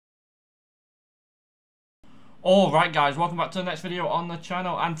Alright guys, welcome back to the next video on the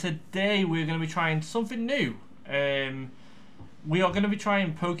channel, and today we're going to be trying something new. We are going to be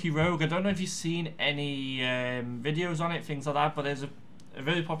trying Pokerogue. I don't know if you've seen any videos on it, things like that, but there's a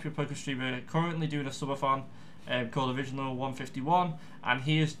very popular poker streamer currently doing a subathon called Original 151, and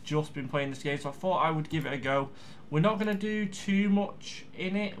he has just been playing this game, so I thought I would give it a go. We're not going to do too much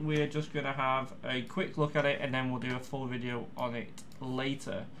in it, we're just going to have a quick look at it, and then we'll do a full video on it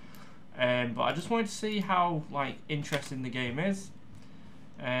later. But I just wanted to see how interesting the game is.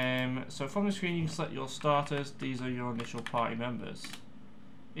 So from the screen you can select your starters. These are your initial party members.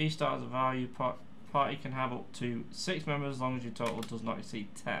 Each starter's value party can have up to 6 members as long as your total does not exceed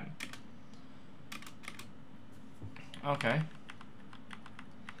 10. Okay.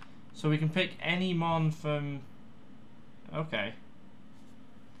 So we can pick any mon from... Okay.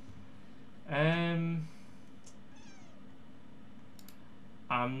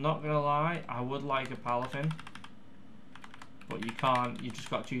 I'm not gonna lie, I would like a Palafin, but you can't, you just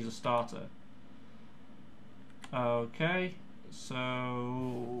got to choose a starter. Okay,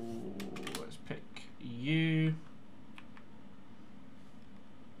 so let's pick you.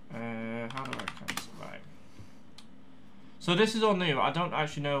 How do I cancel? Right. So this is all new, I don't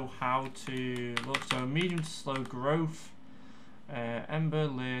actually know how to look. So medium to slow growth, Ember,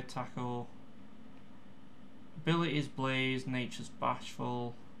 Leer, Tackle. Ability is Blaze, Nature's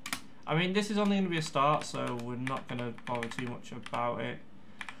Bashful. I mean, this is only going to be a start, so we're not going to bother too much about it.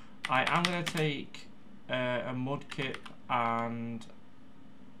 I am going to take a Mudkip and...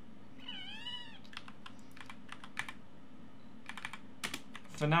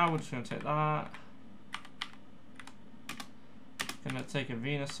 For now, we're just going to take that. Going to take a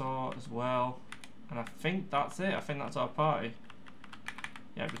Venusaur as well. And I think that's it. I think that's our party.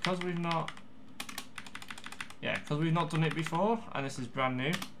 Yeah, because we've not... Yeah, because we've not done it before, and this is brand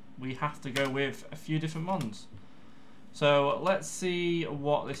new, we have to go with a few different mons. So let's see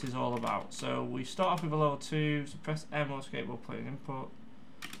what this is all about. So we start off with a level 2, so press M or escape while playing input.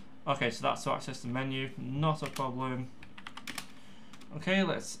 Okay, so that's to access the menu, not a problem. Okay,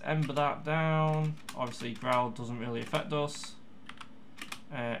 let's ember that down. Obviously growl doesn't really affect us.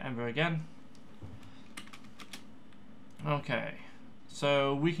 Ember again. Okay,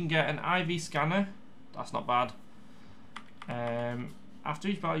 so we can get an IV scanner. That's not bad. After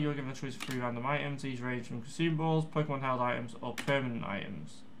each battle, you're given a choice of 3 random items. These range from consumables, Pokemon held items, or permanent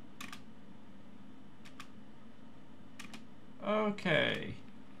items. Okay.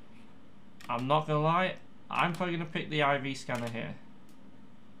 I'm not gonna lie, I'm probably gonna pick the IV scanner here.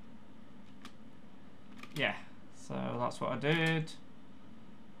 Yeah, so that's what I did.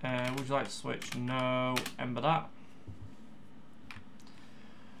 Would you like to switch? No. Ember that.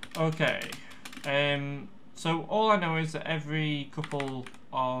 Okay. So all I know is that every couple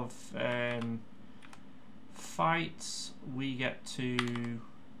of fights we get to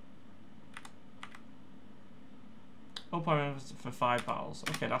for 5 battles.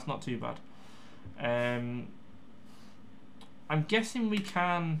 Okay, that's not too bad. I'm guessing we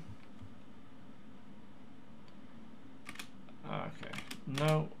can. Okay,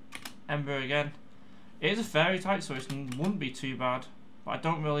 no. Ember again. It is a fairy type, so it wouldn't be too bad. But I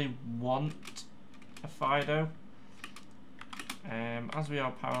don't really want a Fido. As we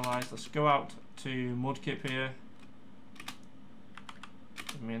are paralysed, let's go out to Mudkip here.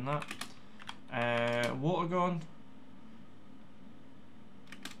 Give me in that. Water gun.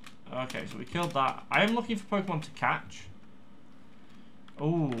 Okay, so we killed that. I am looking for Pokemon to catch.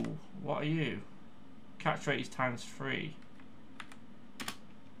 Oh, what are you? Catch rate is ×3.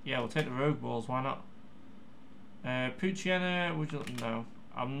 Yeah, we'll take the Rogue Balls, why not? Poochyena, would you... No.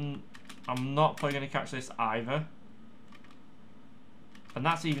 I'm not probably going to catch this either. And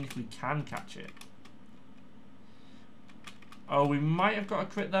that's even if we can catch it. Oh, we might have got a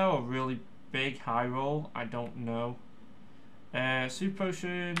crit though, a really big high roll. I don't know. Super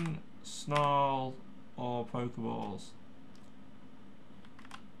Potion, Snarl, or Pokeballs.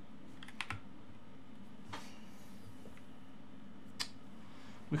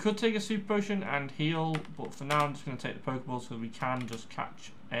 We could take a Super Potion and heal, but for now I'm just going to take the Pokeballs because we can just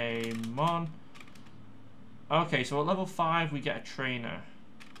catch a mon. Okay, so at level 5 we get a trainer.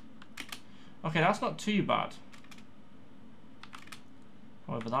 Okay, that's not too bad.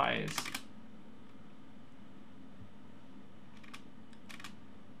 However that is.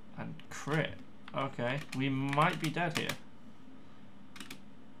 And crit. Okay, we might be dead here.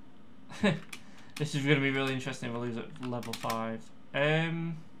 This is going to be really interesting if we lose at level 5.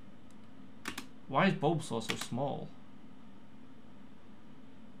 Why is Bulbasaur so small?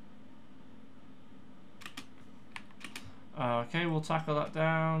 Okay, we'll tackle that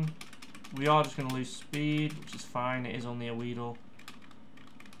down. We are just going to lose speed, which is fine. It is only a Weedle.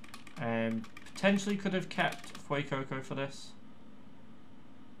 Potentially could have kept Fuecoco for this.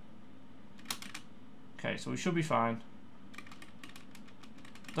 Okay, so we should be fine.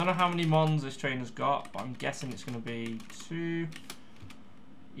 Don't know how many Mons this trainer's got, but I'm guessing it's going to be 2.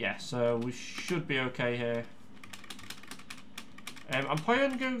 Yeah, so we should be okay here. I'm probably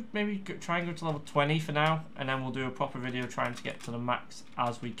going to go, maybe try and go to level 20 for now, and then we'll do a proper video trying to get to the max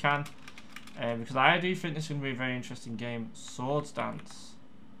as we can. Because I do think this is going to be a very interesting game. Swords Dance.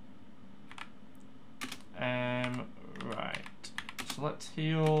 Right. So let's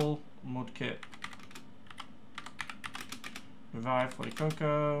heal Mudkip. Revive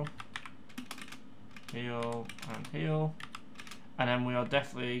Fuecoco. Heal and heal. And then we are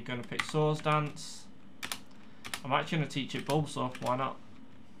definitely going to pick Swords Dance. I'm actually going to teach it Bulbasaur. Why not?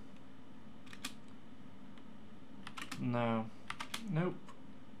 No. Nope.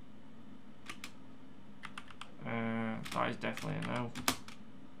 That is definitely a no.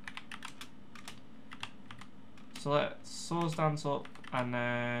 So let's Swords Dance up and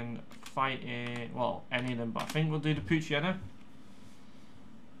then fight it. Well, any of them, but I think we'll do the Poochyena.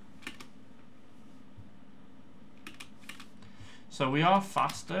 So we are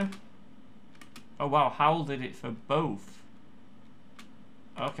faster. Oh wow, Howl did it for both.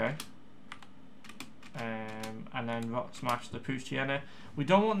 Okay. And then Rock Smash the Poochyena. We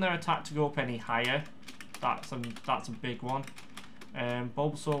don't want their attack to go up any higher. That's a big one.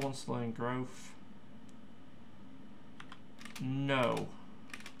 Bulbasaur wants to learn Growth. No.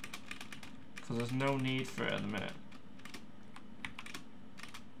 Because there's no need for it at the minute.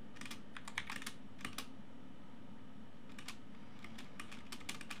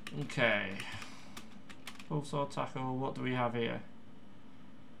 Okay. Bulbasaur tackle, what do we have here?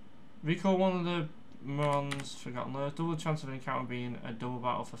 Recall one of the Mons, Forgotten Lures. Double the chance of an encounter being a double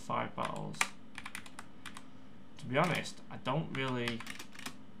battle for 5 battles. To be honest, I don't really...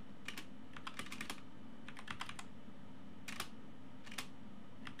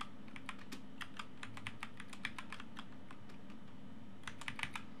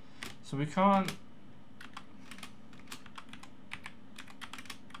 So we can't...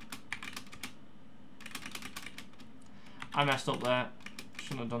 I messed up there.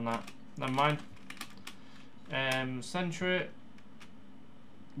 Shouldn't have done that. Never mind. Sentry.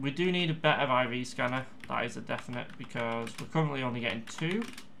 We do need a better IV scanner. That is a definite because we're currently only getting 2.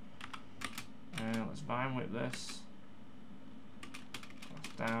 Let's Vine Whip this.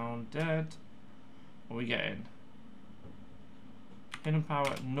 That's down, dead. What are we getting? Hidden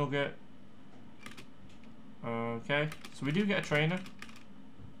Power, Nugget. Okay, so we do get a trainer.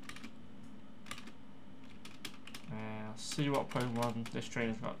 Let's see what Pokemon this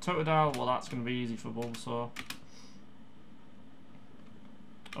trainer's got. Totodile, well that's going to be easy for Bulbasaur.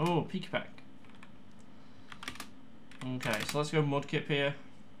 Oh, Pikipek. Okay, so let's go Mudkip here.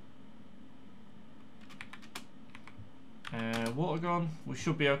 Water Gun, we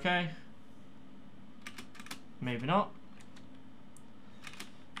should be okay. Maybe not.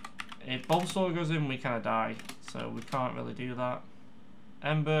 If Bulbasaur goes in, we kind of die, so we can't really do that.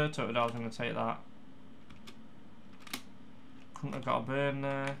 Ember, Totodile's going to take that. Couldn't have got a burn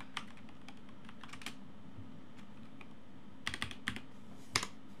there.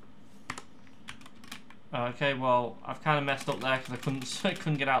 Okay, well, I've kind of messed up there because I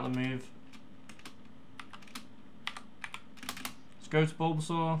couldn't get out of the move. Let's go to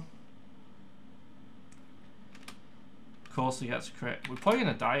Bulbasaur. Of course he gets a crit. We're probably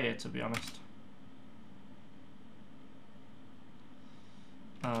going to die here, to be honest.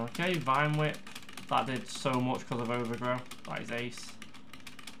 Okay, Vine Whip. That did so much because of Overgrow. That is ace.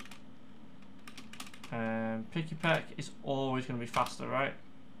 Pikipek is always going to be faster, right?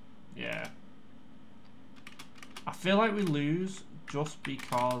 Yeah. I feel like we lose just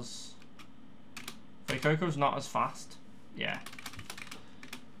because Fuecoco's not as fast. Yeah.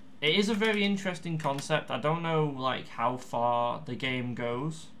 It is a very interesting concept. I don't know like how far the game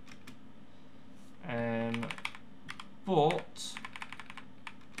goes. But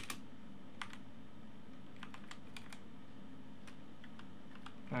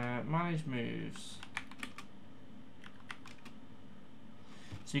manage moves.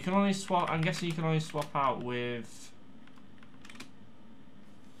 So you can only swap, I'm guessing you can only swap out with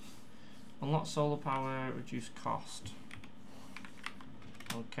unlock solar power, reduce cost.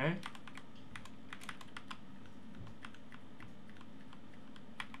 Okay.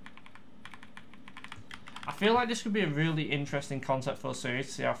 I feel like this could be a really interesting concept for a series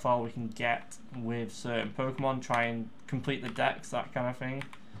to see how far we can get with certain Pokemon, try and complete the decks, that kind of thing.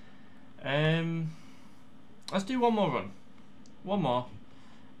 Let's do one more run. One more.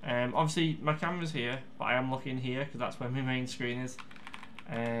 Obviously my camera's here, but I am looking here because that's where my main screen is.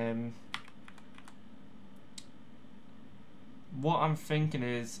 What I'm thinking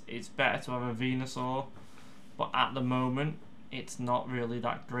is it's better to have a Venusaur, but at the moment it's not really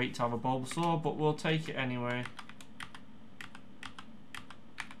that great to have a Bulbasaur, but we'll take it anyway.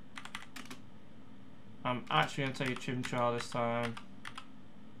 I'm actually going to take a Chimchar this time.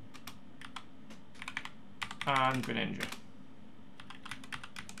 And Greninja.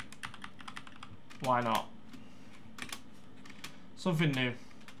 Why not? Something new.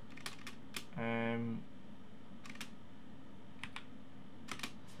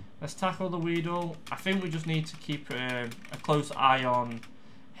 Let's tackle the Weedle. I think we just need to keep a close eye on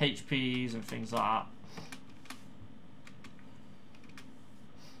HPs and things like that.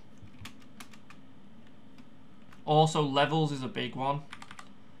 Also, levels is a big one.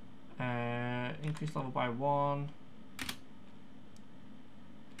 Increase level by 1.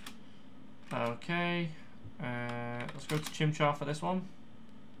 Okay. Let's go to Chimchar for this one.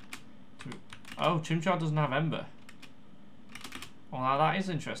 Oh, Chimchar doesn't have Ember. Well, now that is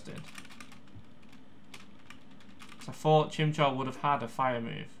interesting. Because I thought Chimchar would have had a fire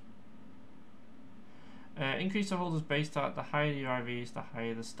move. Increase the holder's base stat. The higher your IVs, the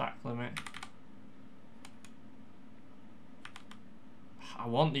higher the stack limit. I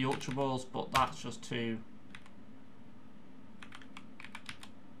want the Ultra Balls, but that's just too...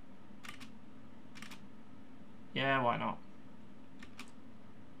 Yeah, why not?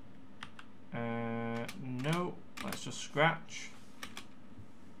 No, let's just scratch.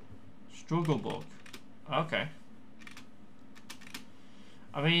 Struggle Bug. Okay.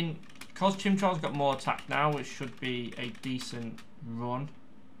 I mean, because Chimchar's got more attack now, it should be a decent run.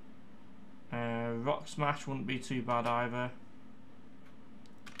 Rock Smash wouldn't be too bad either.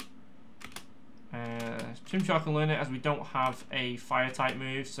 Chimchar can learn it as we don't have a fire type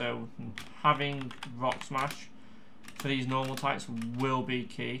move, so having Rock Smash for these normal types will be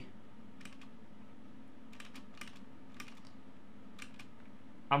key.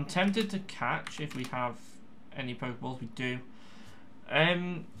 I'm tempted to catch if we have any Pokeballs. We do.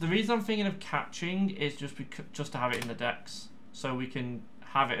 The reason I'm thinking of catching is just to have it in the decks, so we can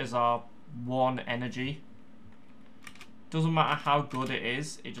have it as our one energy. Doesn't matter how good it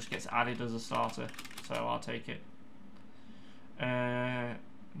is, it just gets added as a starter, so I'll take it.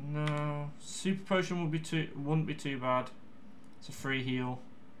 No, Super Potion wouldn't be too bad. It's a free heal.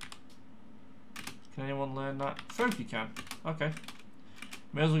 Can anyone learn that? Froakie can. Okay.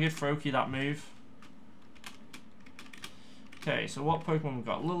 May as well give Froakie that move. Okay, so what Pokemon we've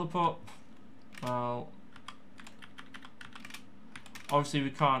got? Lillipup. Well, obviously we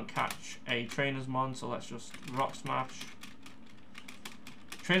can't catch a Trainer's Mon, so let's just Rock Smash.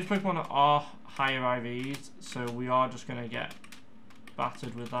 Trainer's Pokemon are higher IVs, so we are just going to get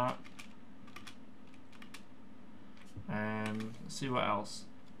battered with that. Let's see what else.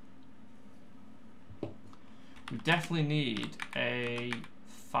 We definitely need a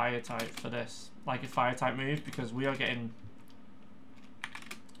fire type for this, like a fire type move, because we are getting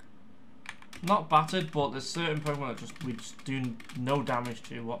not battered, but there's certain Pokemon that we just do no damage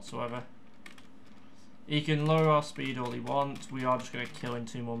to whatsoever. He can lower our speed all he wants. We are just going to kill in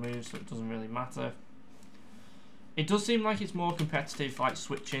 2 more moves, so it doesn't really matter. It does seem like it's more competitive, like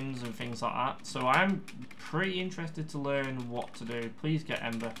switch-ins and things like that. So I'm pretty interested to learn what to do. Please get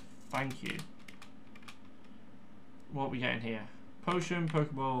Ember. Thank you. What are we getting here? Potion,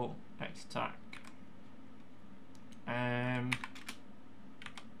 Pokeball, X attack.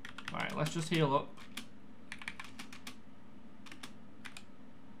 Right, let's just heal up.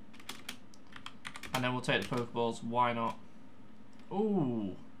 And then we'll take the Pokeballs. Why not?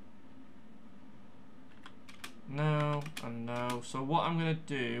 Ooh. No and no. So what I'm going to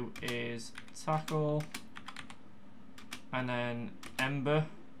do is tackle and then Ember.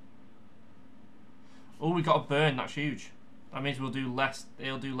 Oh, we got a burn. That's huge. That means we'll do less.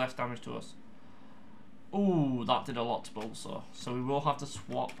 It'll do less damage to us. Ooh, that did a lot to Bulbasaur. So we will have to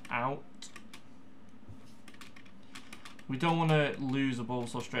swap out. We don't want to lose a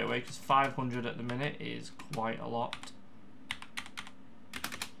Bulbasaur straight away because 500 at the minute is quite a lot.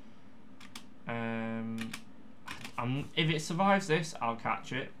 If it survives this, I'll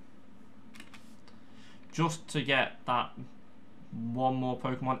catch it. Just to get that 1 more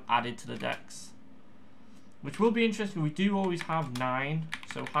Pokemon added to the dex. Which will be interesting. We do always have 9,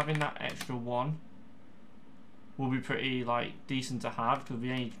 so having that extra 1 will be pretty decent to have, because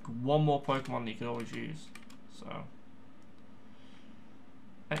we need 1 more Pokemon that you could always use. So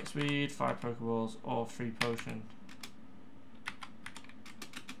X-Speed, 5 Pokeballs, or 3 Potion.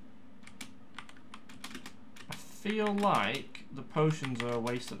 I feel like the potions are a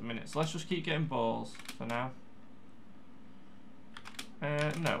waste at the minute, so let's just keep getting balls for now.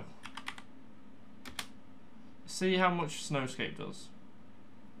 No. See how much Snowscape does.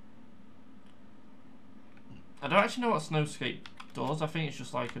 I don't actually know what Snowscape does. I think it's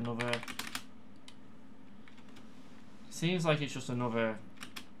just like another... Seems like it's just another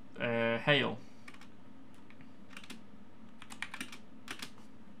hail.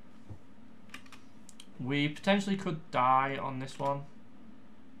 We potentially could die on this one.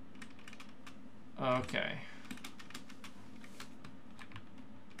 Okay.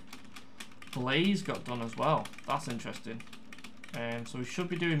 Blaze got done as well. That's interesting. So we should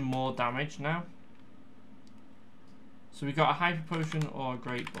be doing more damage now. So we got a Hyper Potion or a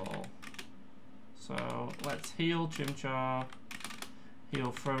Great Ball. So let's heal Chimchar,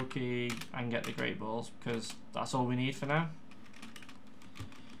 heal Froakie, and get the Great Balls, because that's all we need for now.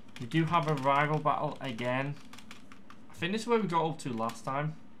 We do have a rival battle again. I think this is where we got up to last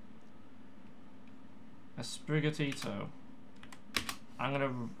time. A Sprigatito. I'm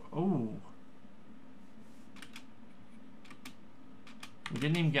gonna... Ooh. We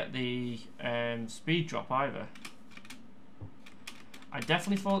didn't even get the speed drop either. I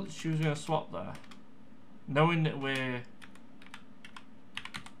definitely thought she was going to swap there. Knowing that we're...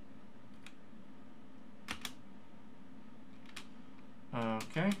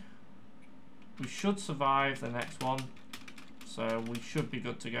 Okay. We should survive the next one. So we should be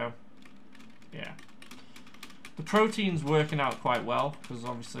good to go. Yeah. The protein's working out quite well, because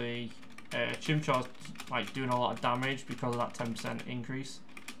obviously Chimchar's like doing a lot of damage because of that 10% increase.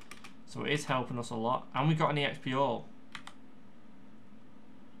 So it is helping us a lot. And we got an EXP all.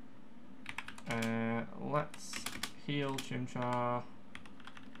 Let's heal Chimchar.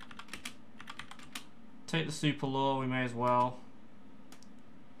 Take the super lure, we may as well.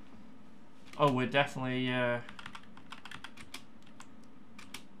 Oh, we're definitely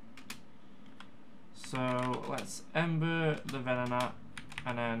so let's Ember the Venonat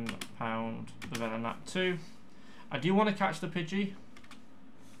and then pound the Venonat too. I do want to catch the Pidgey,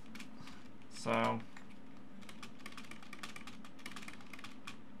 so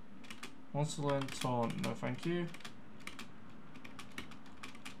wants to learn Taunt. No, thank you.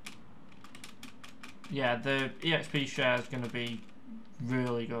 Yeah, the EXP share is going to be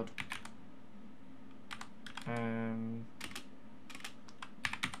really good.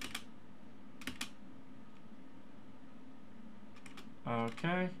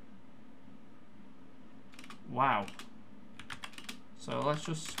 Okay. Wow. So let's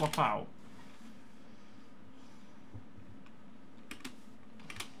just swap out.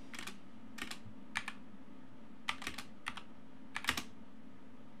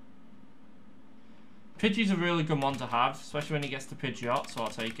 Pidgey's a really good one to have, especially when he gets the Pidgeot, so I'll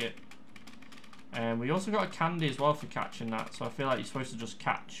take it. And we also got a candy as well for catching that, so I feel like you're supposed to just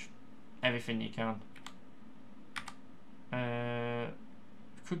catch everything you can.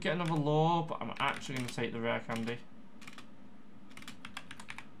 Could get another lure, but I'm actually going to take the rare candy.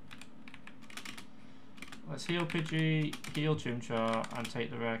 Let's heal Pidgey, heal Chimchar, and take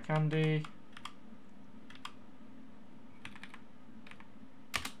the rare candy.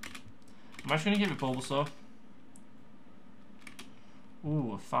 I'm actually going to give it Bulbasaur.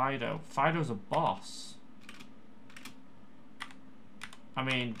 Ooh, a Fido. Fido's a boss. I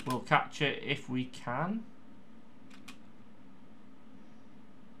mean, we'll catch it if we can.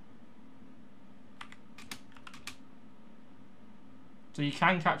 So you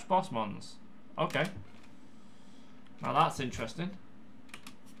can catch boss mons. Okay. Now that's interesting.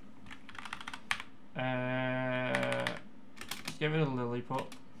 Let's give it a Lilliput.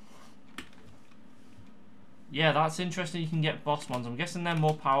 Yeah, that's interesting. You can get boss mons. I'm guessing they're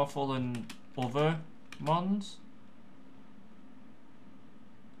more powerful than other mons.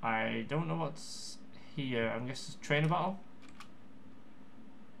 I don't know what's here. I'm guessing it's trainer battle.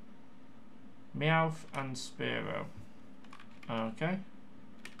 Meowth and Spearow. Okay.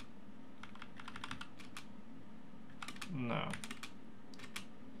 No.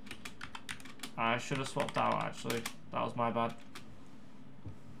 I should have swapped out actually. That was my bad.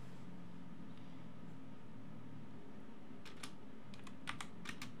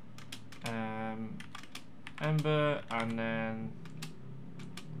 Ember and then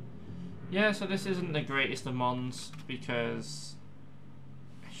yeah, so this isn't the greatest of mons because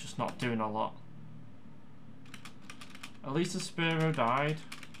it's just not doing a lot. At least the Spearow died,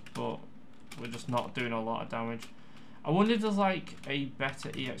 but we're just not doing a lot of damage. I wonder if there's like a better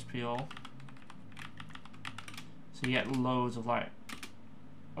EXP all. So you get loads of like...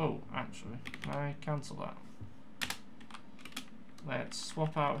 Oh, actually, can I cancel that? Let's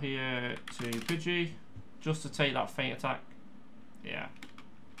swap out here to Pidgey, just to take that feint attack. Yeah.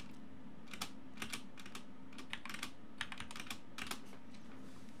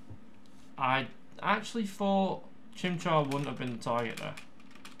 I actually thought Chimchar wouldn't have been the target there.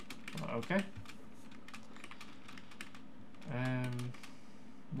 Okay.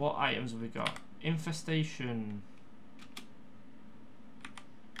 What items have we got? Infestation.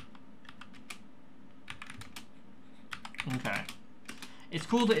 Okay. It's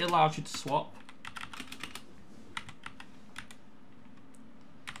cool that it allows you to swap.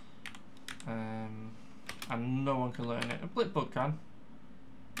 And no one can learn it. A Blipbug can.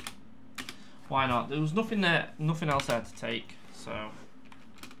 Why not? There was nothing there, nothing else there to take, so.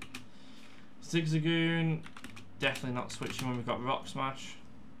 Zigzagoon, definitely not switching when we've got Rock Smash.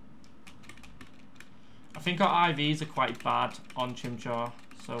 I think our IVs are quite bad on Chimchar,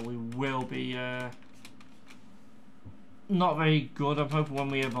 so we will be not very good. I'm hoping when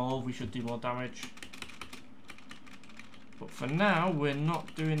we evolve we should do more damage. But for now, we're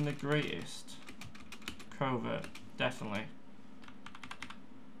not doing the greatest. Covert, definitely.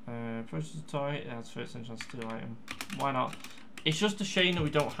 Approaches the target, that's first enchant steel item. Why not? It's just a shame that we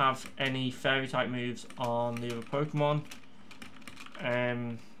don't have any fairy type moves on the other Pokemon.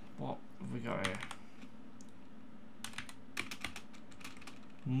 What have we got here?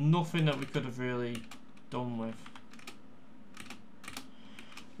 Nothing that we could have really done with.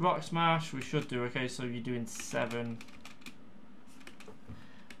 Rock Smash, we should do okay, so you're doing 7.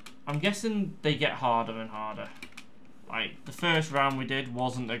 I'm guessing they get harder and harder. Like, the first round we did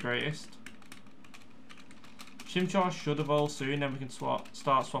wasn't the greatest. Chimchar should evolve soon, then we can start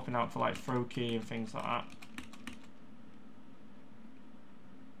swapping out for like Froakie and things like that.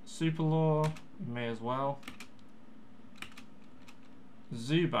 Super Lure, may as well.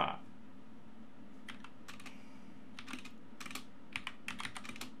 Zubat.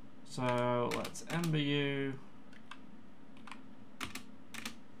 So let's Ember you.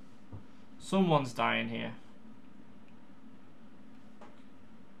 Someone's dying here.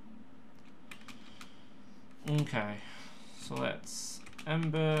 Okay, so let's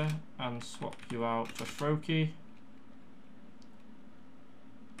Ember and swap you out for Froakie.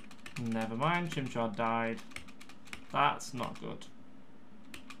 Never mind, Chimchar died. That's not good.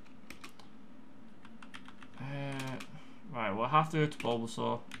 Right, we'll have to go to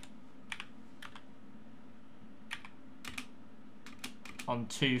Bulbasaur. On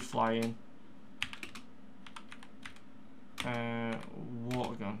 2 flying.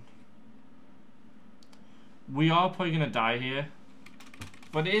 Water gun. We are probably going to die here.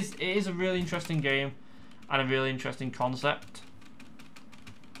 But it is a really interesting game. And a really interesting concept.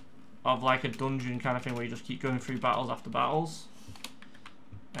 Of like a dungeon kind of thing where you just keep going through battles after battles.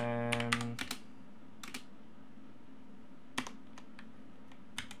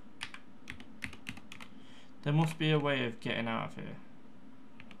 There must be a way of getting out of here.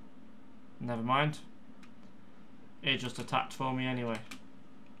 Never mind. It just attacked for me anyway.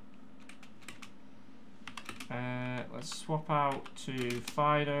 Let's swap out to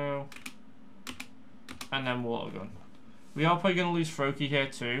Fido. And then Water Gun. We are probably going to lose Froakie here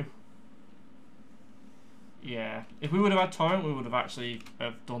too. Yeah. If we would have had Torrent, we would have actually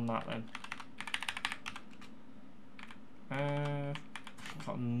have done that then.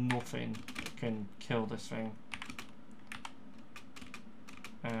 Got nothing that can kill this thing.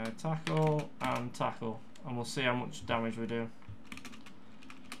 Tackle and tackle. And we'll see how much damage we do.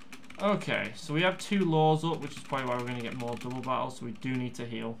 Okay, so we have 2 laws up, which is probably why we're going to get more double battles, so we do need to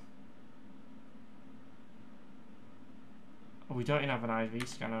heal. Oh, we don't even have an IV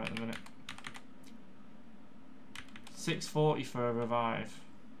scanner at the minute. 640 for a revive.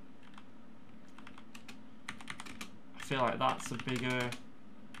 I feel like that's a bigger,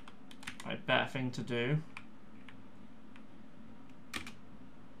 like, better thing to do.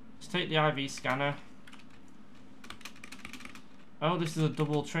 Let's take the IV scanner. Oh, this is a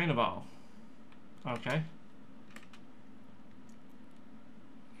double trainer battle. Okay.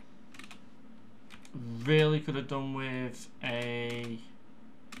 Really could have done with a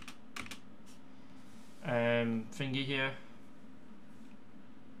thingy here.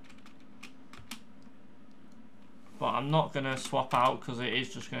 But I'm not going to swap out because it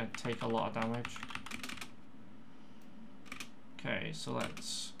is just going to take a lot of damage. Okay, so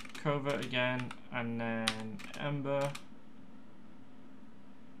let's Covert again and then Ember.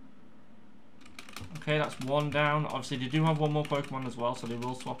 Okay, that's 1 down. Obviously, they do have 1 more Pokemon as well, so they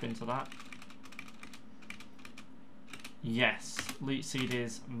will swap into that. Yes, Leech Seed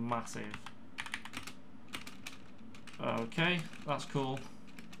is massive. Okay, that's cool.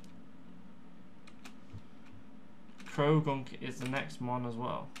 Croagunk is the next one as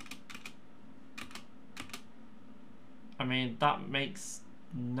well. I mean, that makes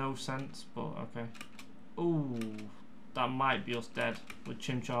no sense, but okay. Ooh, that might be us dead with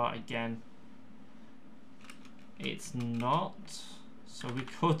Chimchar again. It's not, so we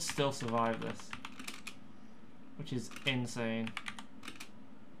could still survive this, which is insane.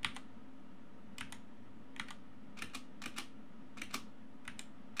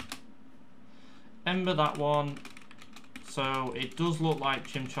 Ember that one, so it does look like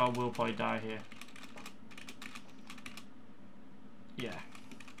Chimchar will probably die here. Yeah.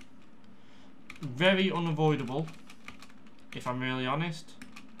 Very unavoidable, if I'm really honest.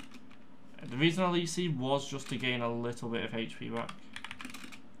 The reason I Leech Seed was just to gain a little bit of HP back.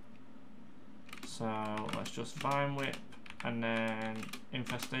 So let's just Vine Whip and then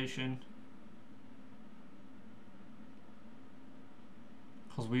Infestation.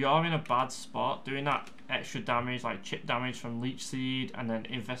 Because we are in a bad spot, doing that extra damage, like chip damage from Leech Seed and then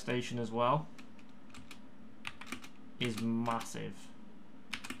Infestation as well, is massive.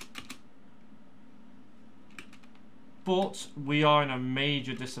 But we are in a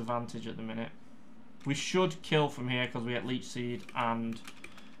major disadvantage at the minute. We should kill from here because we get Leech Seed and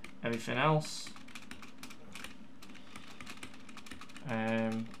everything else.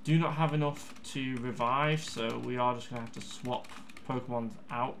 Do not have enough to revive, so we are just going to have to swap Pokemon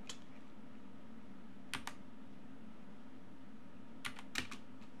out.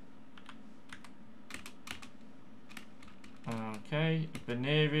 Okay,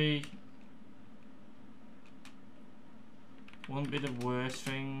 Baneri wouldn't be the worst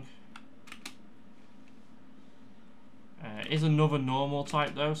thing. It is another normal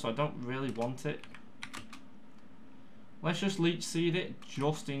type though, so I don't really want it. Let's just Leech Seed it,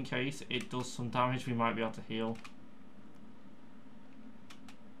 just in case it does some damage. We might be able to heal.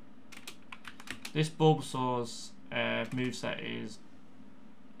 This Bulbasaur's moveset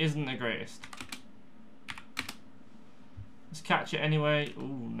isn't the greatest. Let's catch it anyway.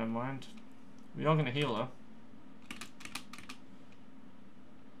 Ooh, never mind. We are going to heal though.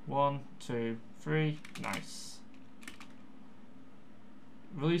 1, 2, 3. Nice.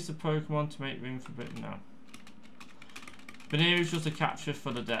 Release the Pokemon to make room for bit. No. Baneri's just a capture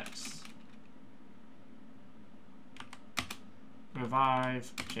for the Dex.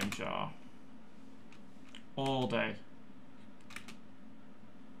 Revive Chimchar. All day.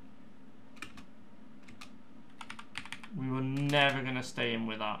 We were never going to stay in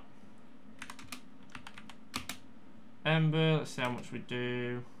with that. Ember, let's see how much we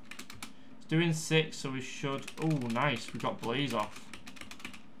do. It's doing 6, so we should... Oh, nice, we got Blaze off.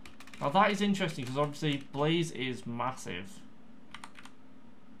 Now that is interesting, because obviously Blaze is massive.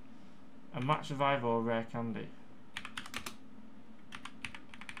 A Match Revive or Rare Candy?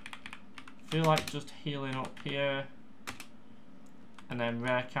 I feel like just healing up here. And then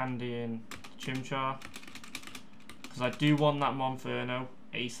Rare Candy in Chimchar. Because I do want that Monferno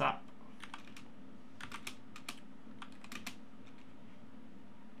ASAP.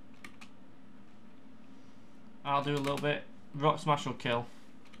 I'll do a little bit. Rock Smash will kill.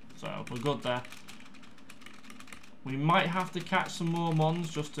 So we're good there. We might have to catch some more Mons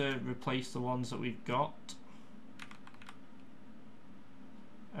just to replace the ones that we've got.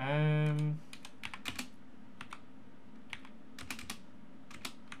 I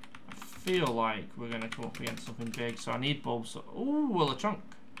feel like we're going to come up against something big, so I need Bulbasaur. Ooh, well, a chunk.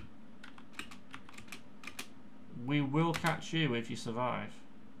 We will catch you if you survive.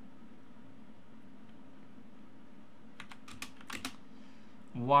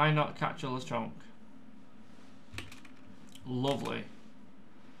 Why not catch a Lechonk? Lovely.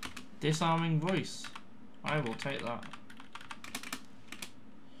 Disarming Voice. I will take that.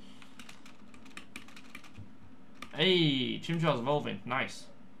 Hey, Chimchar's evolving. Nice.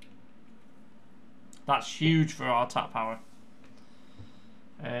 That's huge for our attack power.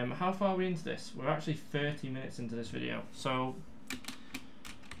 How far are we into this? We're actually 30 minutes into this video. So,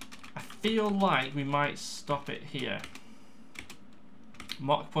 I feel like we might stop it here.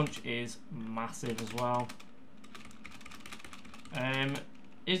 Mach Punch is massive as well.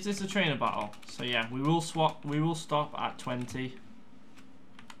 Is this a trainer battle? So yeah, we will swap. We will stop at 20.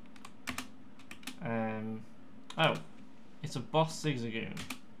 Oh, it's a boss Zigzagoon.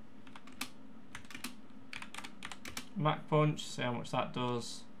 Mach Punch. See how much that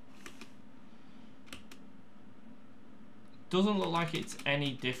does. Doesn't look like it's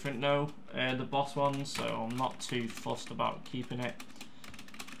any different though. The boss one, so I'm not too fussed about keeping it.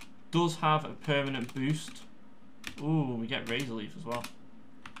 Does have a permanent boost. Ooh, we get Razor Leaf as well.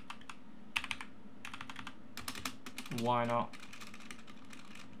 Why not?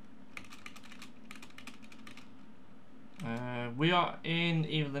 We are in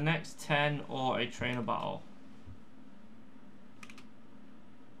either the next 10 or a trainer battle.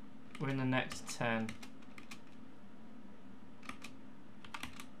 win the next 10.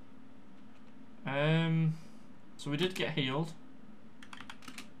 So we did get healed.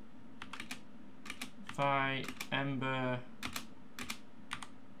 Fight, Ember.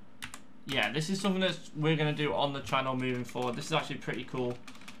 Yeah, this is something that we're going to do on the channel moving forward. This is actually pretty cool.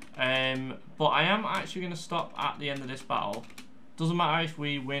 But I am actually going to stop at the end of this battle. Doesn't matter if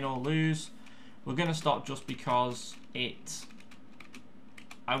we win or lose. We're going to stop just because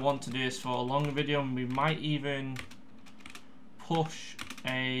I want to do this for a longer video, and we might even push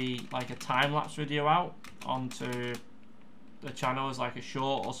a time-lapse video out onto the channel as like a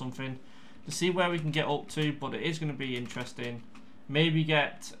short or something to see where we can get up to. But it is going to be interesting. Maybe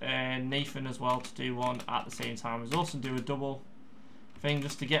get Nathan as well to do one at the same time as us and do a double thing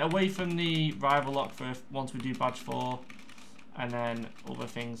just to get away from the rival lock for once we do badge 4, and then other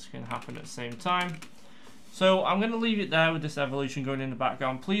things can happen at the same time. So I'm going to leave it there with this evolution going in the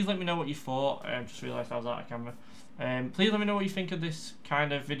background. Please let me know what you thought. Just realised I was out of camera. Please let me know what you think of this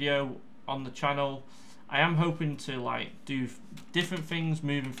kind of video on the channel. I am hoping to like do different things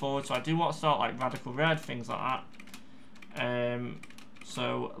moving forward, so I do want to start like Radical Red, things like that.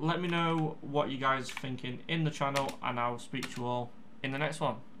 So let me know what you guys are thinking in the channel, and I'll speak to you all in the next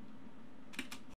one.